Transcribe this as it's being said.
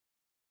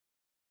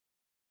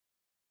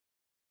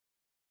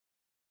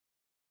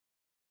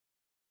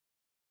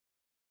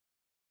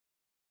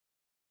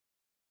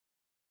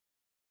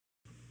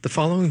The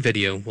following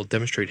video will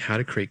demonstrate how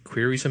to create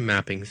queries and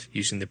mappings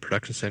using the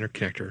Production Center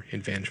connector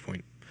in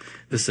VantagePoint.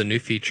 This is a new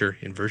feature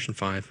in version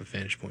 5 of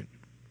VantagePoint.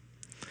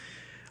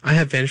 I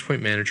have VantagePoint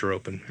Manager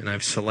open and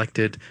I've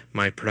selected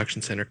my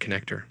Production Center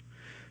connector.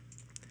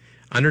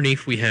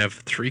 Underneath we have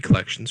three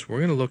collections. We're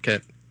going to look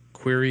at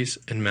queries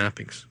and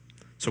mappings.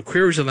 So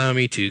queries allow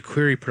me to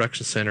query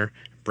Production Center,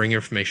 bring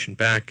information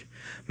back.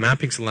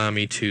 Mappings allow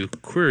me to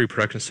query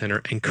Production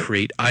Center and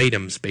create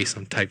items based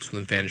on types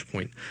within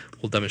VantagePoint.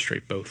 We'll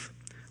demonstrate both.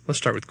 Let's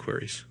start with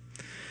queries.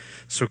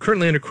 So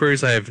currently under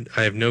queries I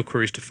have no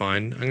queries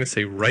defined. I'm going to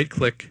say right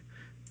click,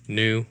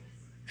 new,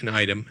 an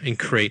item, and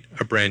create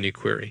a brand new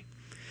query.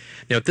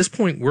 Now at this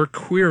point we're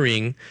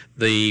querying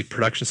the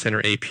Production Center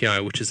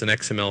API, which is an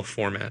XML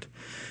format.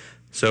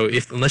 So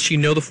unless you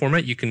know the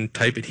format, you can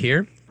type it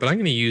here, but I'm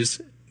going to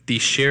use the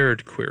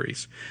shared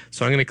queries.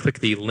 So I'm going to click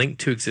the link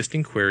to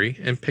existing query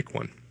and pick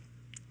one.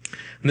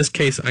 In this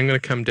case I'm going to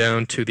come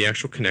down to the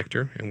actual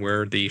connector and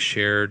where the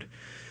shared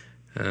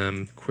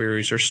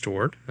queries are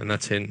stored, and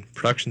that's in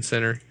Production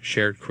Center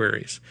Shared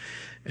Queries.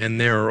 And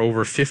there are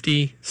over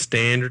 50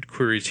 standard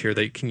queries here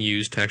that you can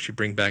use to actually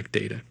bring back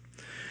data.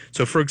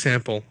 So for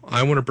example,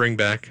 I want to bring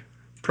back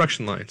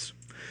production lines.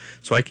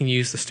 So I can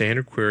use the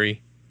standard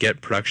query get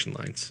production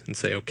lines and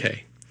say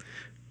OK.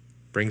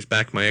 Brings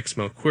back my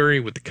XML query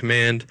with the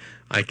command.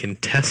 I can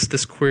test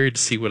this query to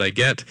see what I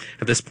get.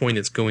 At this point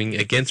it's going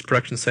against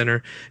Production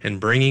Center and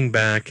bringing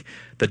back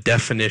the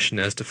definition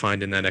as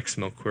defined in that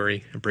XML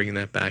query and bringing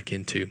that back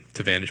into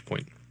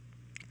VantagePoint.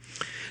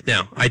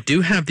 Now I do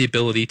have the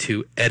ability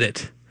to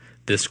edit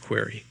this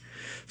query.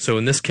 So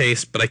in this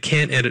case, but I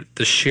can't edit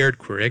the shared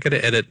query. I got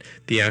to edit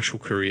the actual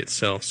query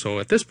itself. So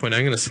at this point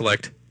I'm going to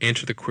select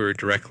enter the query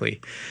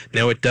directly.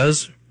 Now it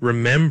does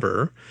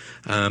remember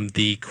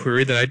the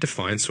query that I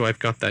defined, so I've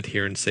got that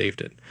here and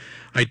saved it.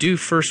 I do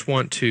first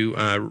want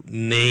to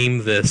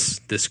name this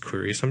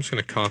query, so I'm just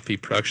going to copy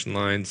production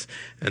lines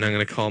and I'm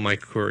going to call my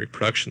query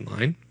production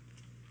line.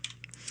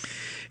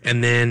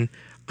 And then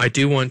I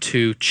do want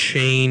to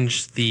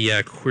change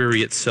the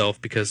query itself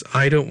because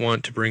I don't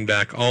want to bring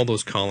back all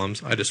those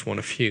columns, I just want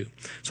a few.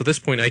 So at this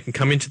point I can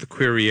come into the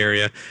query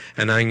area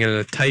and I'm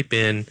going to type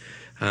in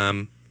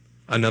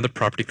another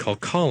property called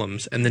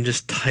columns and then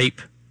just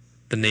type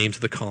the names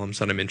of the columns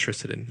that I'm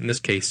interested in. In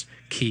this case,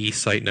 key,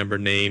 site number,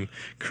 name,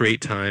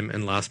 create time,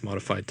 and last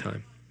modified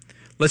time.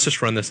 Let's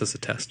just run this as a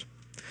test.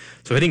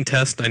 So hitting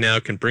test, I now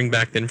can bring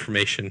back the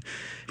information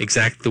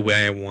exactly the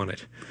way I want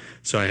it.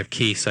 So I have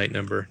key, site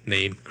number,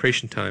 name,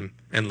 creation time,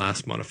 and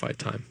last modified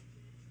time.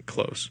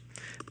 Close.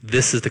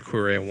 This is the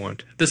query I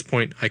want. At this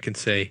point, I can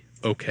say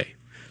OK.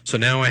 So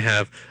now I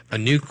have a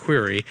new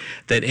query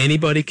that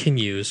anybody can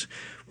use,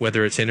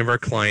 whether it's any of our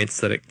clients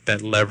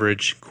that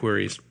leverage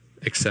queries,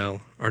 Excel,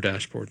 our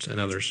dashboards, and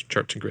others,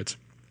 charts and grids.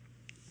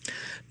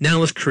 Now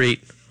let's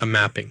create a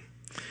mapping.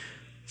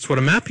 So what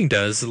a mapping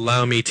does is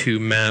allow me to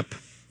map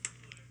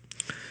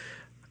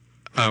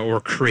or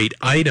create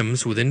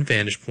items within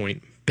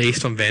VantagePoint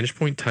based on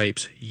VantagePoint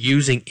types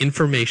using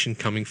information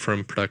coming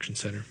from Production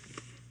Center.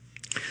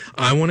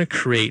 I want to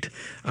create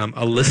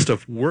a list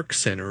of work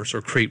centers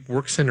or create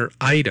work center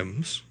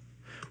items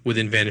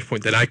within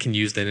VantagePoint that I can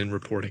use then in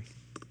reporting.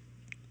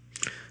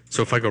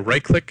 So if I go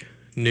right click,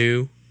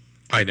 new,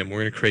 item, we're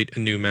going to create a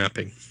new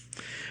mapping.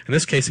 In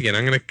this case again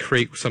I'm going to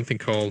create something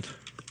called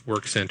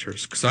work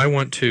centers because I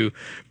want to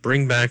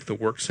bring back the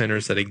work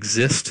centers that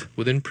exist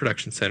within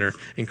Production Center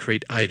and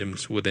create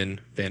items within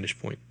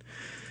VantagePoint.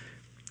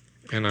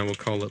 And I will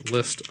call it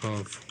list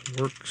of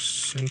work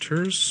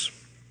centers.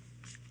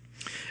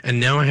 And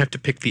now I have to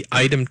pick the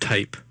item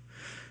type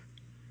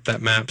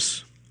that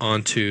maps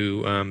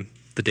onto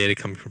the data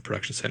coming from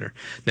Production Center.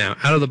 Now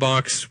out of the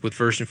box with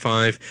version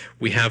 5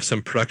 we have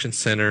some Production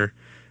Center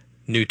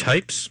new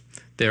types.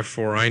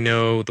 Therefore I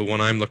know the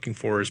one I'm looking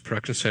for is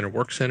Production Center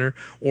Work Center,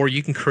 or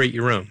you can create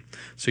your own.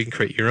 So you can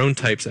create your own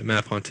types that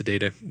map onto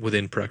data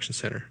within Production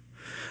Center.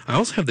 I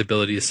also have the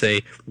ability to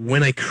say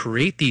when I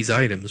create these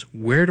items,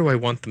 where do I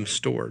want them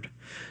stored?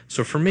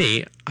 So for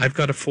me, I've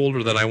got a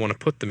folder that I want to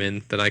put them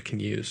in that I can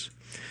use.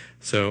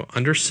 So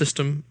under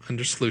System,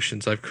 under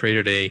Solutions, I've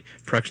created a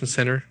Production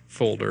Center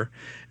folder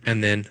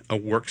and then a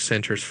Work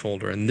Centers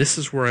folder, and this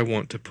is where I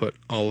want to put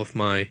all of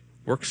my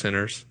work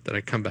centers that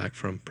I come back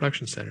from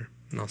Production Center,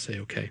 and I'll say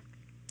OK.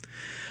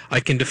 I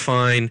can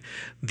define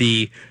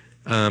the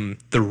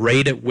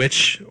rate at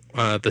which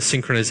the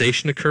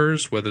synchronization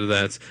occurs, whether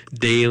that's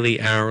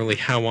daily, hourly,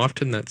 how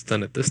often that's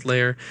done at this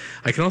layer.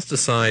 I can also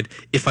decide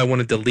if I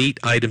want to delete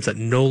items that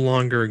no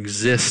longer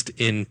exist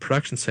in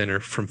Production Center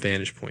from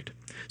VantagePoint.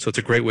 So it's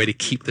a great way to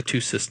keep the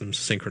two systems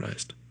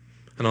synchronized.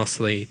 And I'll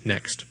say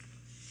next.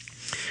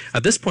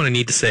 At this point I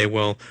need to say,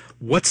 well,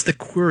 what's the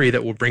query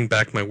that will bring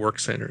back my work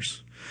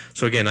centers?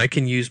 So again, I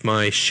can use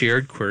my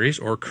shared queries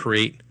or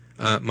create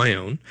my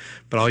own,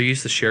 but I'll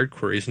use the shared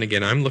queries. And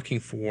again, I'm looking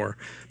for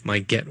my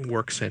get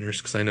work centers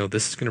because I know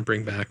this is going to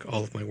bring back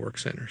all of my work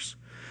centers.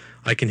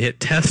 I can hit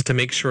test to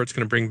make sure it's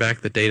going to bring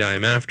back the data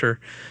I'm after.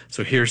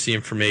 So here's the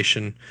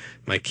information,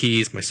 my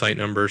keys, my site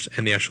numbers,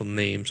 and the actual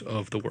names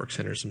of the work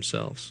centers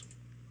themselves.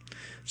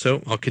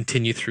 So I'll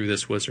continue through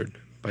this wizard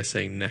by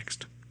saying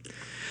next.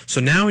 So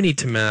now I need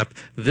to map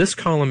this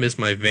column is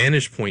my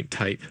VantagePoint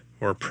type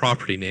or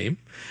property name,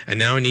 and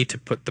now I need to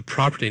put the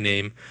property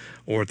name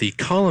or the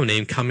column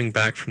name coming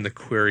back from the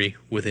query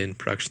within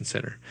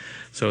ProductionCentre.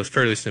 So it's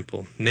fairly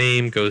simple.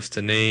 Name goes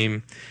to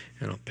name,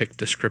 and I'll pick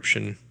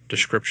description.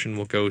 Description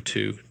will go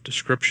to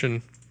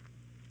description,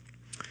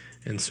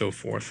 and so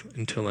forth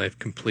until I've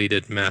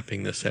completed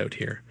mapping this out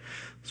here.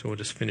 So we'll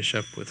just finish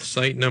up with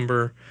site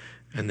number,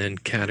 and then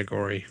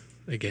category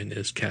again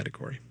is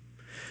category.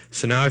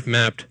 So now I've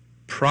mapped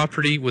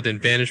property within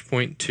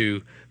VantagePoint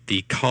to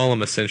the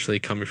column essentially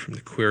coming from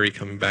the query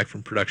coming back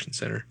from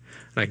ProductionCentre,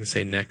 and I can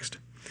say next.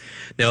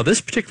 Now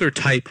this particular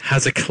type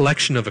has a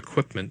collection of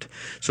equipment,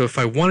 so if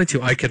I wanted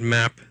to I could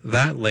map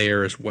that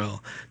layer as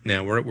well.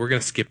 Now we're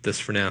going to skip this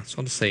for now, so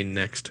I'll just say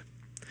next.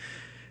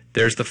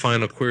 There's the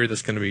final query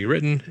that's going to be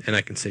written, and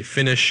I can say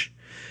finish.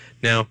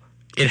 Now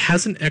it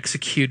hasn't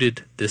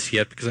executed this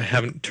yet because I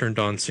haven't turned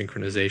on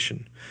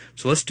synchronization,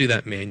 so let's do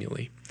that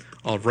manually.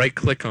 I'll right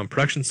click on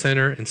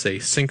ProductionCentre and say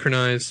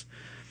synchronize.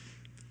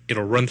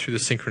 It'll run through the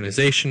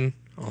synchronization.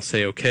 I'll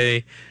say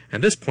OK.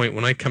 At this point,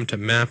 when I come to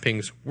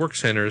mappings, work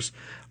centers,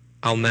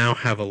 I'll now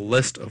have a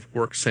list of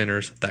work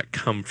centers that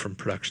come from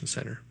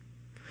ProductionCentre.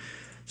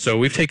 So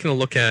we've taken a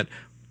look at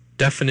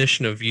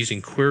definition of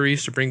using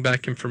queries to bring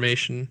back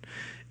information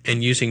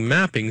and using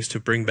mappings to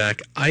bring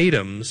back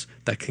items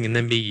that can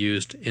then be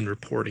used in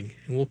reporting.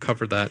 And we'll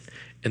cover that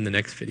in the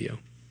next video.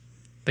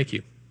 Thank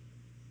you.